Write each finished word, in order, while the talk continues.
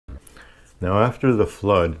Now after the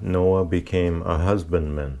flood, Noah became a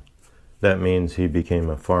husbandman. That means he became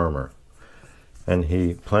a farmer. And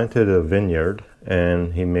he planted a vineyard,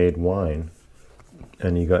 and he made wine,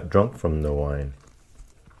 and he got drunk from the wine.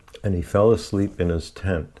 And he fell asleep in his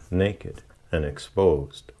tent, naked and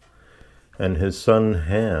exposed. And his son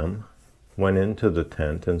Ham went into the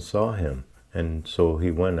tent and saw him. And so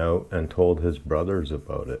he went out and told his brothers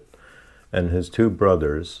about it. And his two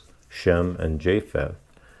brothers, Shem and Japheth,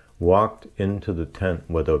 walked into the tent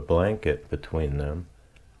with a blanket between them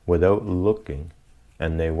without looking.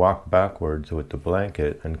 And they walked backwards with the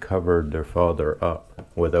blanket and covered their father up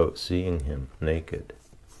without seeing him naked.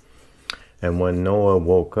 And when Noah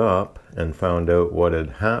woke up and found out what had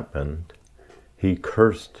happened, he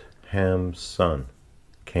cursed Ham's son,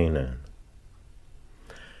 Canaan.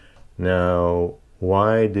 Now,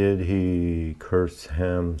 why did he curse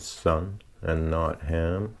Ham's son and not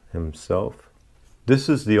Ham himself? This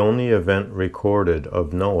is the only event recorded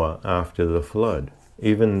of Noah after the flood,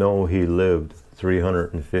 even though he lived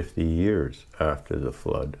 350 years after the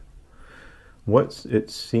flood. What it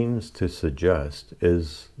seems to suggest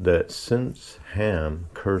is that since Ham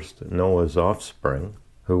cursed Noah's offspring,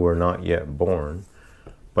 who were not yet born,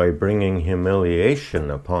 by bringing humiliation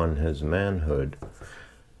upon his manhood,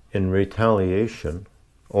 in retaliation,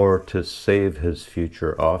 or to save his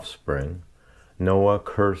future offspring, Noah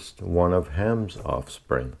cursed one of Ham's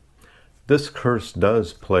offspring. This curse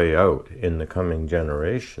does play out in the coming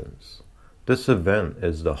generations. This event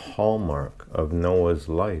is the hallmark of Noah's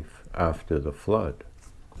life after the flood.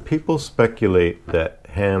 People speculate that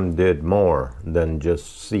Ham did more than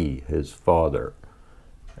just see his father,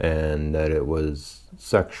 and that it was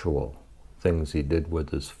sexual things he did with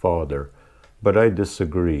his father, but I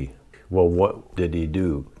disagree. Well, what did he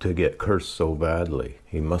do to get cursed so badly?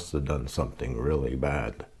 He must have done something really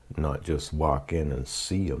bad, not just walk in and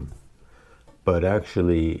see him. But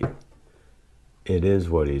actually, it is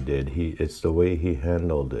what he did. It's the way he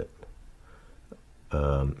handled it.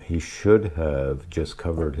 He should have just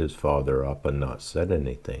covered his father up and not said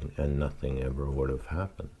anything, and nothing ever would have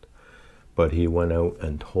happened. But he went out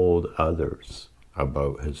and told others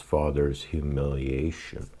about his father's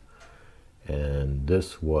humiliation. And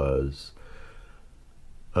this was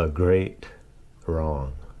a great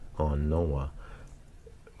wrong on Noah.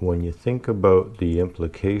 When you think about the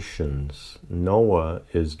implications, Noah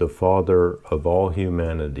is the father of all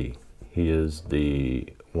humanity. He is the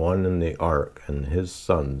one in the ark, and his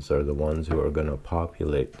sons are the ones who are going to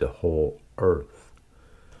populate the whole earth.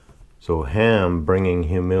 So Ham bringing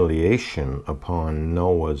humiliation upon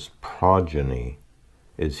Noah's progeny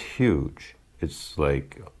is huge. It's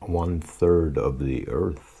like 1/3 of the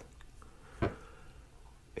earth.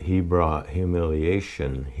 He brought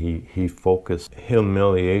humiliation. He focused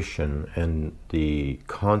humiliation and the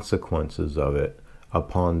consequences of it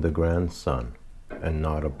upon the grandson and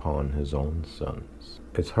not upon his own sons.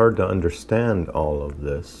 It's hard to understand all of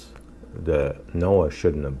this, that Noah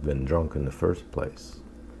shouldn't have been drunk in the first place,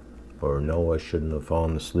 or Noah shouldn't have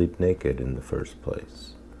fallen asleep naked in the first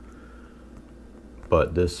place.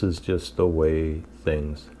 But this is just the way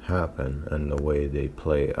things happen and the way they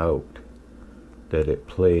play out. That it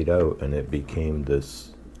played out and it became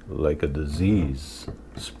this, like a disease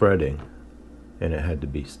spreading, and it had to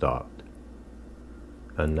be stopped.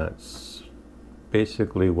 And that's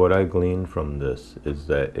basically what I gleaned from this, is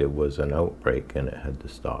that it was an outbreak and it had to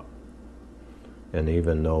stop. And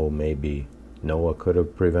even though maybe Noah could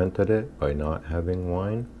have prevented it by not having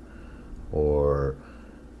wine, or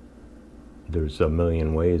there's a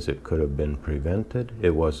million ways it could have been prevented,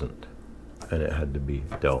 it wasn't, and it had to be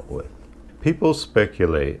dealt with. People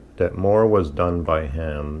speculate that more was done by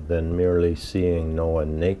Ham than merely seeing Noah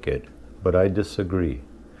naked, but I disagree.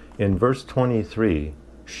 In verse 23,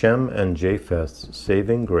 Shem and Japheth's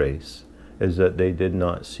saving grace is that they did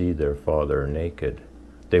not see their father naked.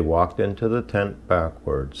 They walked into the tent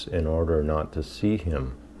backwards in order not to see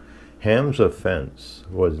him. Ham's offense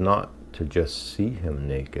was not to just see him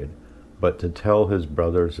naked, but to tell his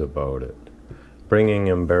brothers about it, bringing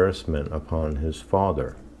embarrassment upon his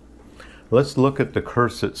father. Let's look at the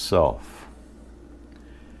curse itself.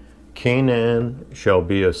 Canaan shall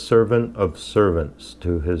be a servant of servants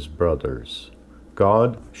to his brothers.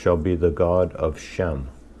 God shall be the God of Shem.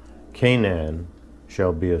 Canaan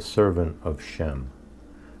shall be a servant of Shem.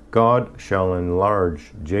 God shall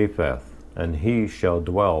enlarge Japheth, and he shall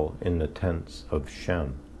dwell in the tents of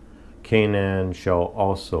Shem. Canaan shall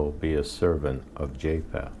also be a servant of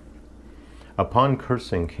Japheth. Upon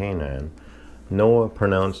cursing Canaan, Noah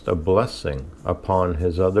pronounced a blessing upon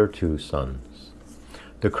his other two sons.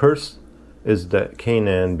 The curse is that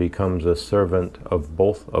Canaan becomes a servant of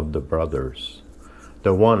both of the brothers,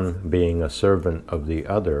 the one being a servant of the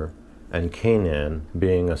other, and Canaan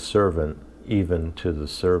being a servant even to the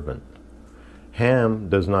servant. Ham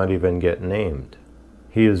does not even get named.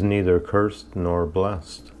 He is neither cursed nor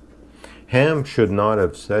blessed. Ham should not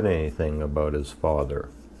have said anything about his father,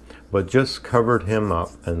 but just covered him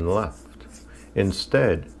up and left.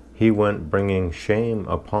 Instead, he went bringing shame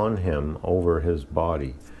upon him over his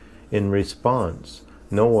body. In response,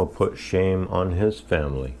 Noah put shame on his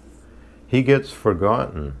family. He gets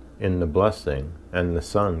forgotten in the blessing, and the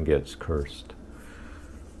son gets cursed.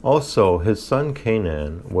 Also, his son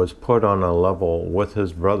Canaan was put on a level with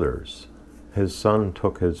his brothers. His son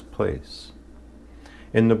took his place.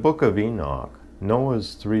 In the book of Enoch,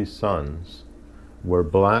 Noah's 3 sons were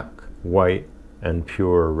black, white, and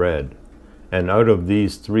pure red, and out of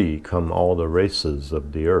these 3 come all the races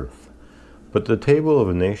of the earth. But the Table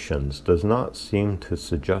of Nations does not seem to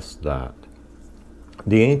suggest that.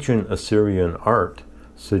 The ancient Assyrian art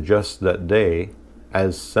suggests that they,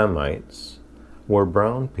 as Semites, were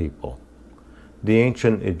brown people. The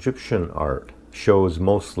ancient Egyptian art shows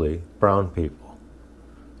mostly brown people,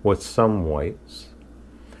 with some whites,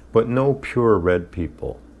 but no pure red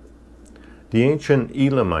people. The ancient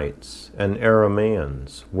Elamites and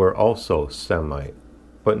Aramaeans were also Semite,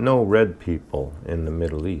 but no red people in the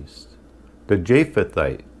Middle East. The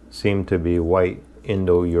Japhethites seem to be white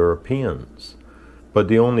Indo-Europeans, but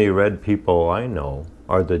the only red people I know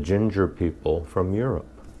are the ginger people from Europe,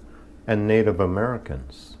 and Native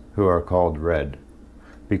Americans, who are called red,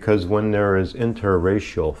 because when there is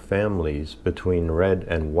interracial families between red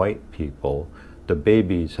and white people, the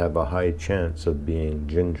babies have a high chance of being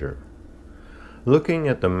ginger. Looking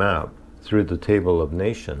at the map through the Table of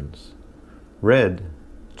Nations, red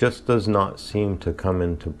just does not seem to come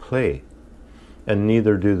into play, and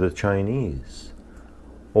neither do the Chinese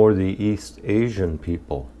or the East Asian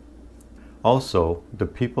people. Also, the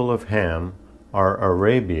people of Ham are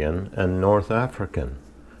Arabian and North African.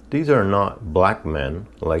 These are not black men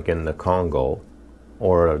like in the Congo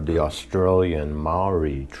or the Australian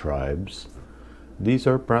Maori tribes. These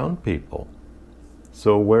are brown people.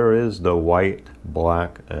 So where is the white,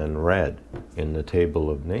 black, and red in the Table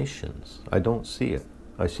of Nations? I don't see it.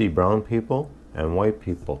 I see brown people and white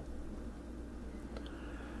people.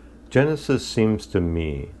 Genesis seems to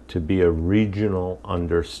me to be a regional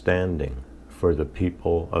understanding for the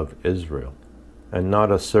people of Israel, and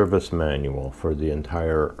not a service manual for the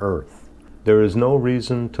entire earth. There is no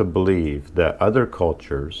reason to believe that other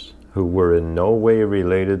cultures who were in no way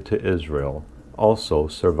related to Israel also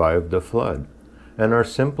survived the flood, and are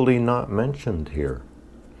simply not mentioned here.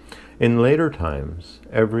 In later times,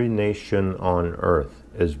 every nation on earth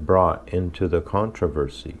is brought into the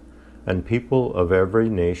controversy, and people of every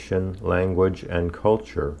nation, language, and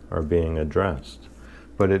culture are being addressed.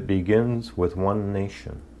 But it begins with one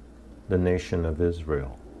nation, the nation of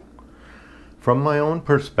Israel. From my own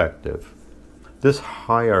perspective, this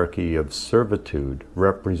hierarchy of servitude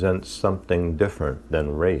represents something different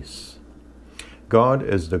than race. God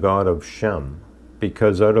is the God of Shem,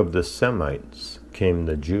 because out of the Semites came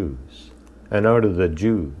the Jews, and out of the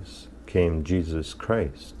Jews came Jesus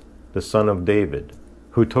Christ, the son of David,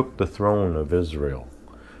 who took the throne of Israel.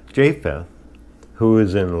 Japheth, who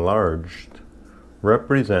is enlarged,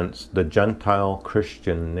 represents the Gentile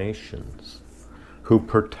Christian nations, who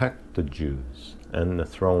protect the Jews and the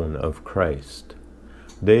throne of Christ.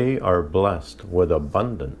 They are blessed with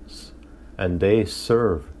abundance, and they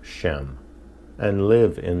serve Shem and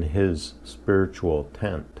live in his spiritual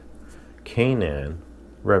tent. Canaan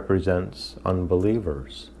represents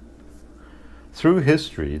unbelievers. Through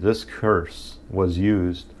history, this curse was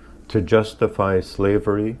used to justify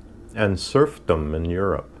slavery and serfdom in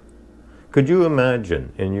Europe. Could you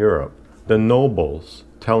imagine in Europe the nobles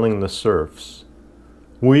telling the serfs,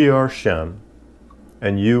 "We are Shem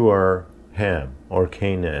and you are Ham or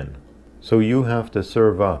Canaan, so you have to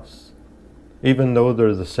serve us," even though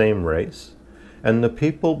they're the same race? And the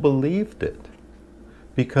people believed it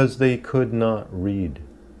because they could not read.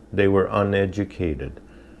 They were uneducated.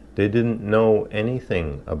 They didn't know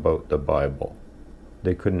anything about the Bible.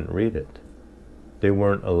 They couldn't read it. They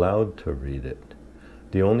weren't allowed to read it.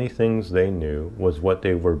 The only things they knew was what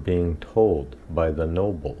they were being told by the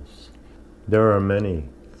nobles. There are many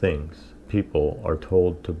things people are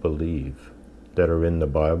told to believe that are in the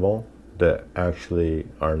Bible that actually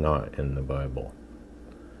are not in the Bible.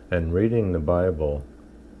 And reading the Bible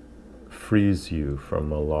frees you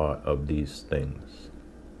from a lot of these things.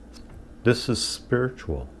 This is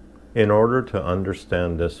spiritual. In order to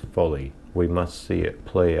understand this fully, we must see it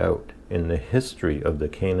play out in the history of the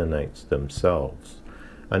Canaanites themselves,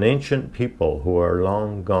 an ancient people who are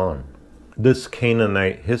long gone. This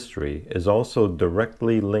Canaanite history is also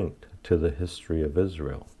directly linked to the history of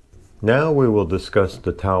Israel. Now we will discuss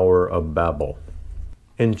the Tower of Babel.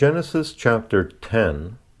 In Genesis chapter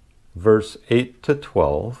 10, verse 8 to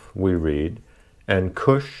 12, we read, "And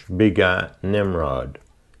Cush begat Nimrod.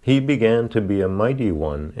 He began to be a mighty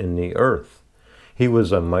one in the earth. He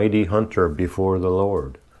was a mighty hunter before the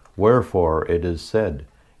Lord. Wherefore it is said,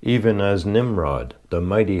 even as Nimrod, the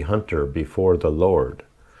mighty hunter before the Lord.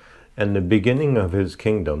 And the beginning of his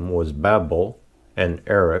kingdom was Babel, and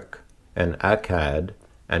Uruk, and Accad,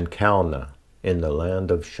 and Caleh, in the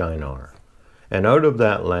land of Shinar. And out of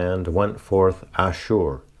that land went forth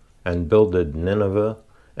Assur, and builded Nineveh,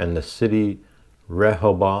 and the city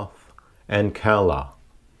Rehoboth, and Caleh,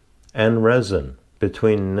 and Rezin,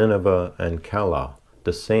 between Nineveh and Caleh,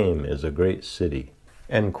 the same is a great city."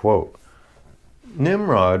 End quote.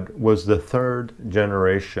 Nimrod was the third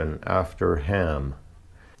generation after Ham.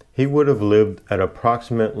 He would have lived at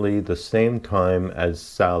approximately the same time as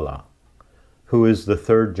Salah, who is the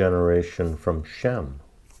third generation from Shem.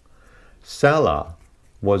 Salah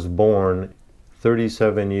was born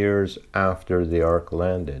 37 years after the ark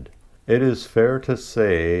landed. It is fair to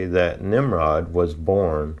say that Nimrod was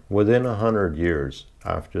born within 100 years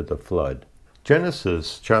after the flood.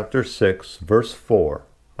 Genesis chapter 6, verse 4,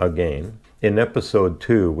 again. In episode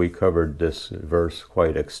 2, we covered this verse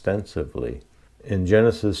quite extensively. In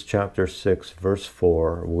Genesis chapter 6, verse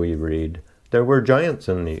 4, we read, "There were giants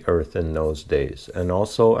in the earth in those days, and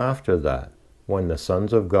also after that, when the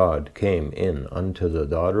sons of God came in unto the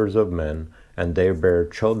daughters of men, and they bare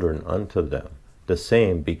children unto them. The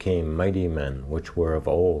same became mighty men, which were of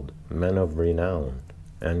old, men of renown."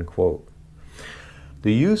 End quote.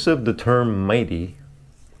 The use of the term mighty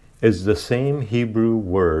is the same Hebrew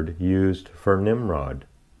word used for Nimrod,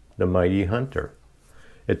 the mighty hunter.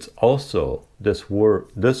 It's also, this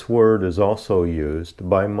word is also used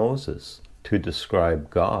by Moses to describe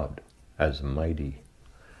God as mighty.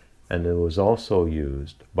 And it was also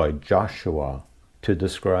used by Joshua to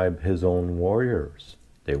describe his own warriors.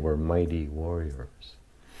 They were mighty warriors.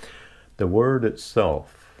 The word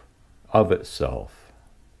itself, of itself,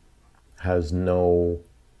 has no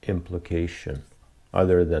implication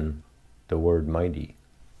other than the word mighty.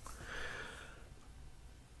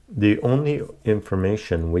 The only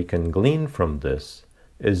information we can glean from this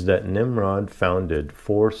is that Nimrod founded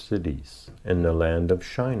 4 cities in the land of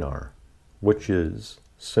Shinar, which is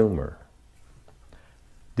Sumer.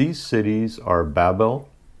 These cities are Babel,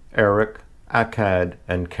 Uruk, Accad,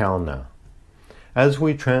 and Caleh. As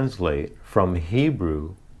we translate from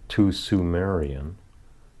Hebrew to Sumerian,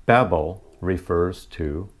 Babel refers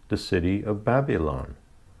to the city of Babylon.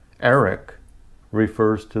 Uruk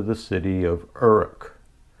refers to the city of Uruk.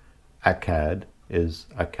 Accad is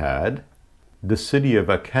Akkad. The city of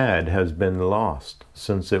Akkad has been lost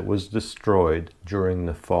since it was destroyed during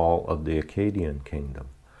the fall of the Akkadian kingdom.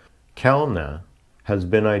 Caleh has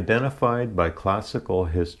been identified by classical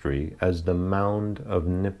history as the mound of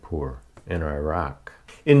Nippur in Iraq.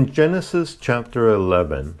 In Genesis chapter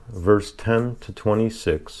 11, verse 10 to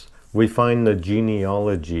 26, we find the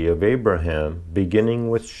genealogy of Abraham beginning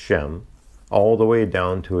with Shem all the way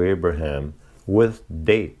down to Abraham with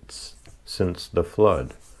dates since the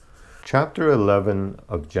flood. Chapter 11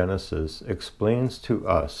 of Genesis explains to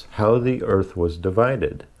us how the earth was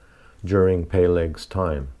divided during Peleg's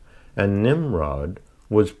time, and Nimrod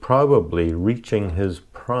was probably reaching his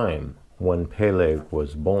prime when Peleg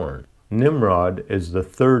was born. Nimrod is the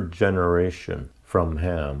 3rd generation from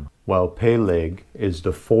Ham, while Peleg is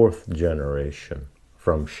the 4th generation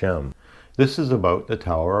from Shem. This is about the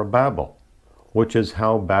Tower of Babel, which is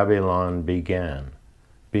how Babylon began,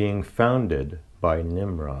 being founded by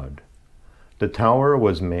Nimrod. The tower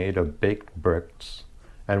was made of baked bricks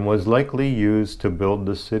and was likely used to build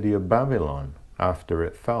the city of Babylon after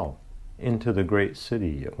it fell into the great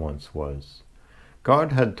city it once was.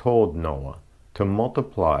 God had told Noah to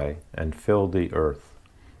multiply and fill the earth,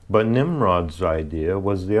 but Nimrod's idea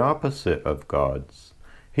was the opposite of God's.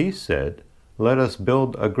 He said, "Let us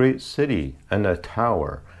build a great city and a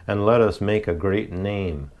tower, and let us make a great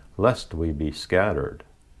name, lest we be scattered."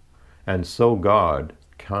 And so God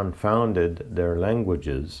confounded their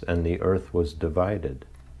languages, and the earth was divided.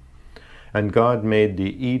 And God made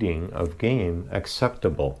the eating of game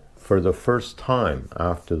acceptable for the first time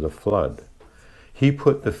after the flood. He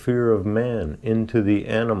put the fear of man into the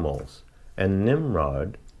animals, and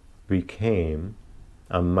Nimrod became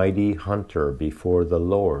a mighty hunter before the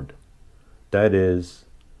Lord. That is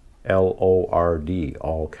Lord,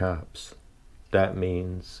 all caps. That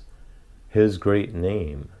means his great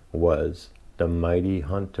name was the mighty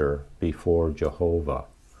hunter before Jehovah.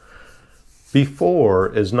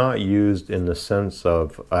 Before is not used in the sense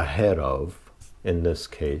of ahead of, in this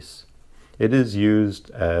case. It is used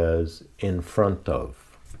as in front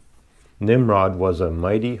of. Nimrod was a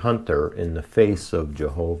mighty hunter in the face of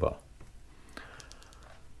Jehovah.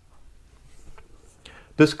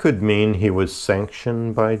 This could mean he was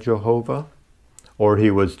sanctioned by Jehovah, or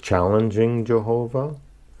he was challenging Jehovah.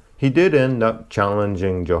 He did end up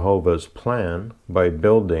challenging Jehovah's plan by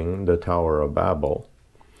building the Tower of Babel.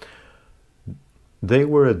 They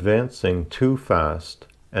were advancing too fast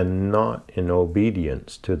and not in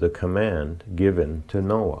obedience to the command given to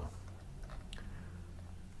Noah.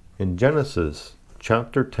 In Genesis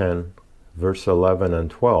chapter 10, verse 11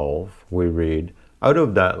 and 12, we read, "Out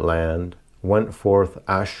of that land went forth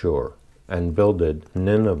Assur, and builded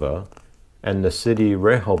Nineveh, and the city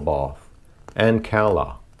Rehoboth, and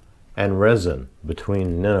Caleh, and Rezin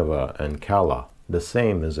between Nineveh and Caleh. The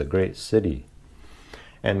same is a great city."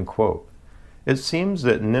 End quote. It seems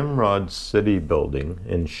that Nimrod's city building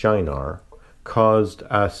in Shinar caused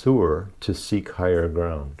Assur to seek higher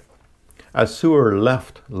ground. Assur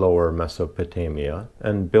left Lower Mesopotamia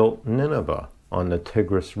and built Nineveh on the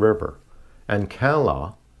Tigris River, and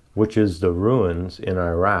Caleh, which is the ruins in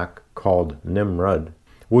Iraq called Nimrod,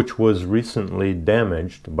 which was recently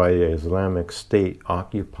damaged by the Islamic State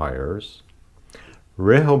occupiers.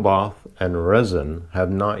 Rehoboth and Rezin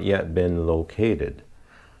have not yet been located.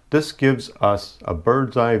 This gives us a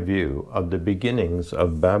bird's eye view of the beginnings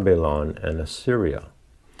of Babylon and Assyria,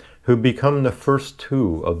 who become the first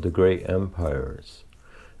two of the great empires.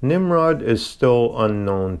 Nimrod is still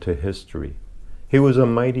unknown to history. He was a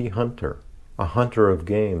mighty hunter, a hunter of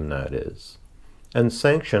game, that is, and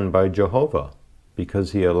sanctioned by Jehovah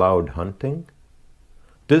because he allowed hunting.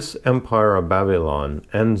 This empire of Babylon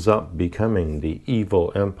ends up becoming the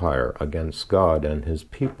evil empire against God and his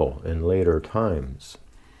people in later times.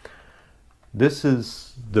 This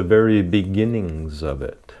is the very beginnings of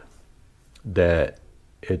it, that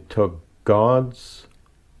it took God's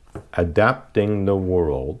adapting the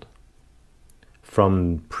world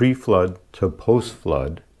from pre-flood to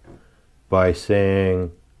post-flood by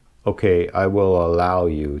saying, okay, I will allow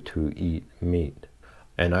you to eat meat,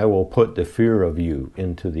 and I will put the fear of you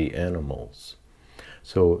into the animals.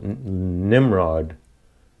 So Nimrod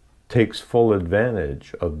takes full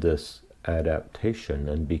advantage of this adaptation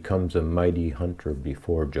and becomes a mighty hunter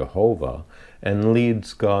before Jehovah and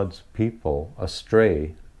leads God's people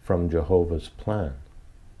astray from Jehovah's plan.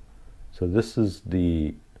 So this is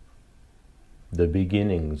the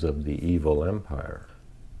beginnings of the evil empire.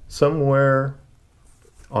 Somewhere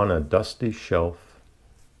on a dusty shelf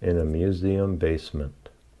in a museum basement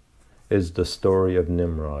is the story of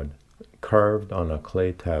Nimrod, carved on a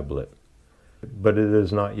clay tablet, but it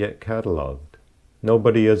is not yet cataloged.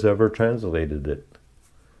 Nobody has ever translated it.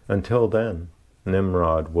 Until then,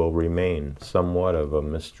 Nimrod will remain somewhat of a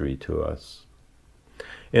mystery to us.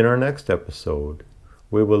 In our next episode,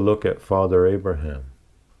 we will look at Father Abraham.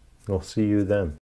 We'll see you then.